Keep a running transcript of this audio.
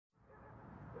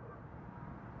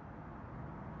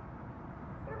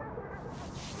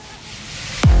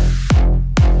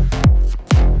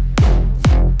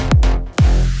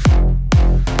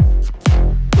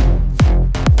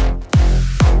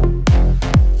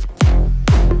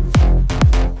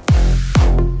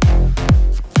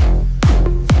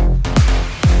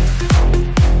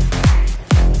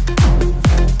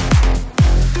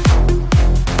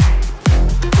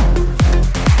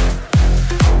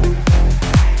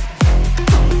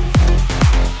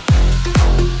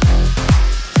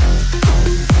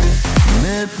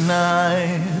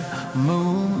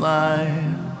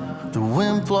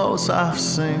roads off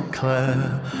Saint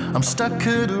Clair. I'm stuck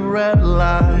at a red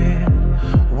light,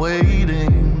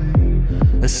 waiting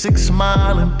a 6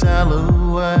 mile in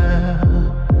Delaware.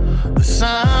 The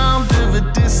sound of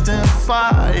a distant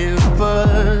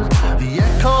firebird, the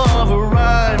echo of a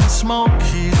rhyme,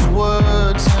 Smokey's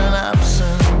words, and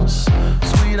absence,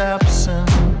 sweet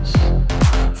absence,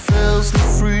 fills the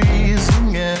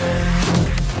freezing air.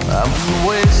 I'm on the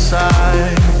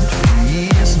wayside for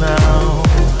years now,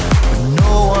 but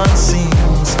no one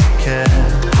seems to care.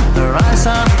 Their eyes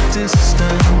on a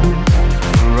distant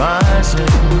horizon,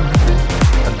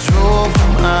 I drove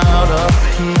them out of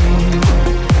here.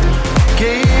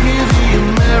 Gave you the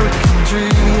American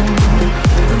dream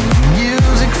and the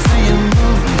music for your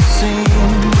movie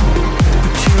scene,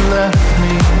 but you left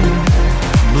me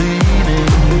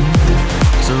bleeding.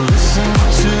 So listen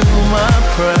to my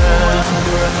prayer.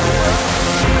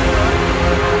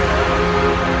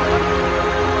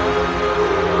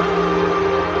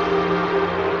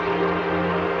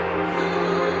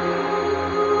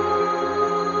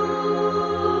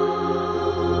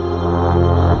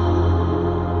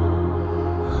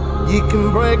 You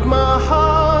can break my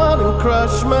heart and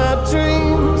crush my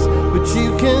dreams, but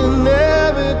you can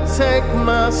never take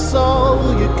my soul.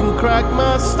 You can crack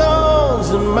my stones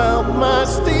and melt my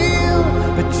steel,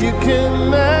 but you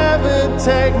can never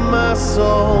take my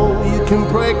soul. You can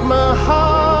break my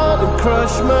heart and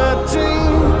crush my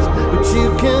dreams, but you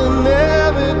can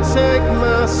never take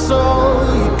my soul.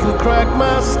 You can crack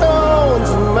my stones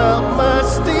and melt my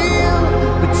steel,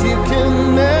 but you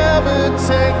can never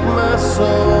take my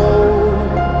soul.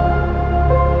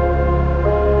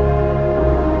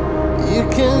 You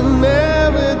can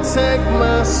never take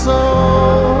my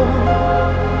soul.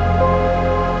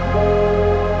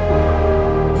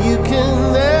 You can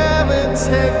never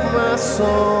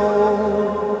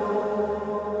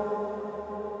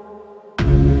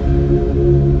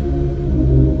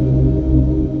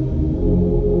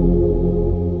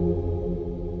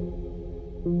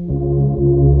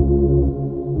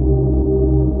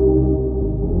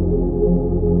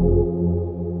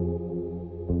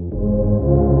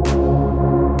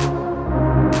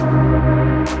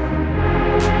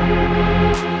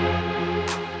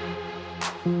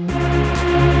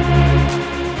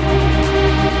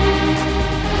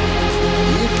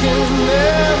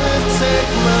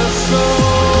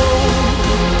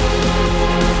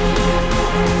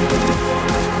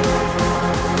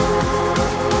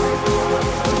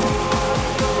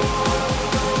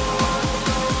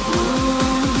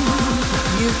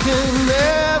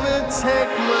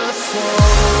take my soul.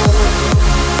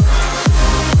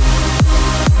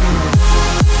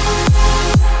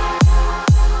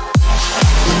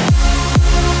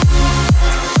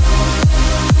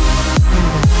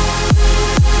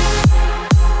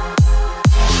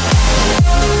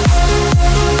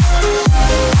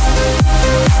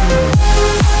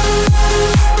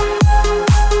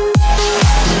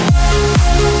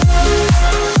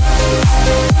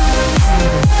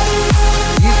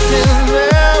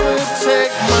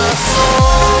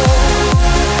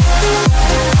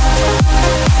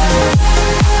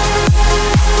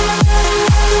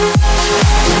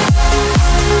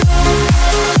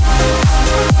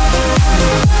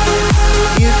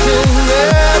 You can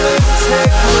never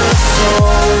take my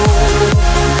soul.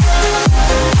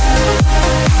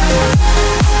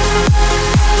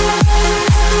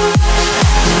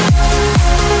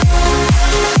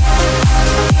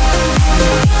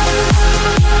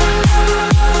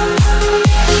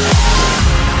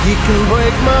 You can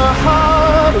break my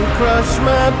heart and crush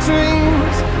my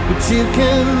dreams, but you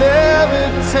can never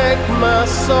take my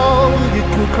soul. You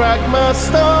can crack my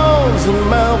stones and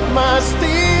melt my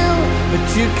steel, but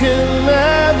you can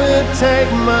never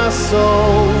take my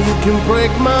soul. You can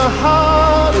break my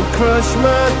heart and crush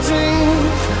my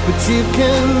dreams, but you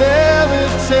can never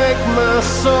take my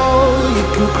soul. You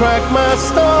can crack my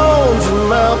stones and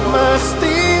melt my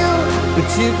steel, but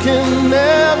you can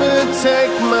never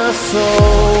take my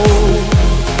soul.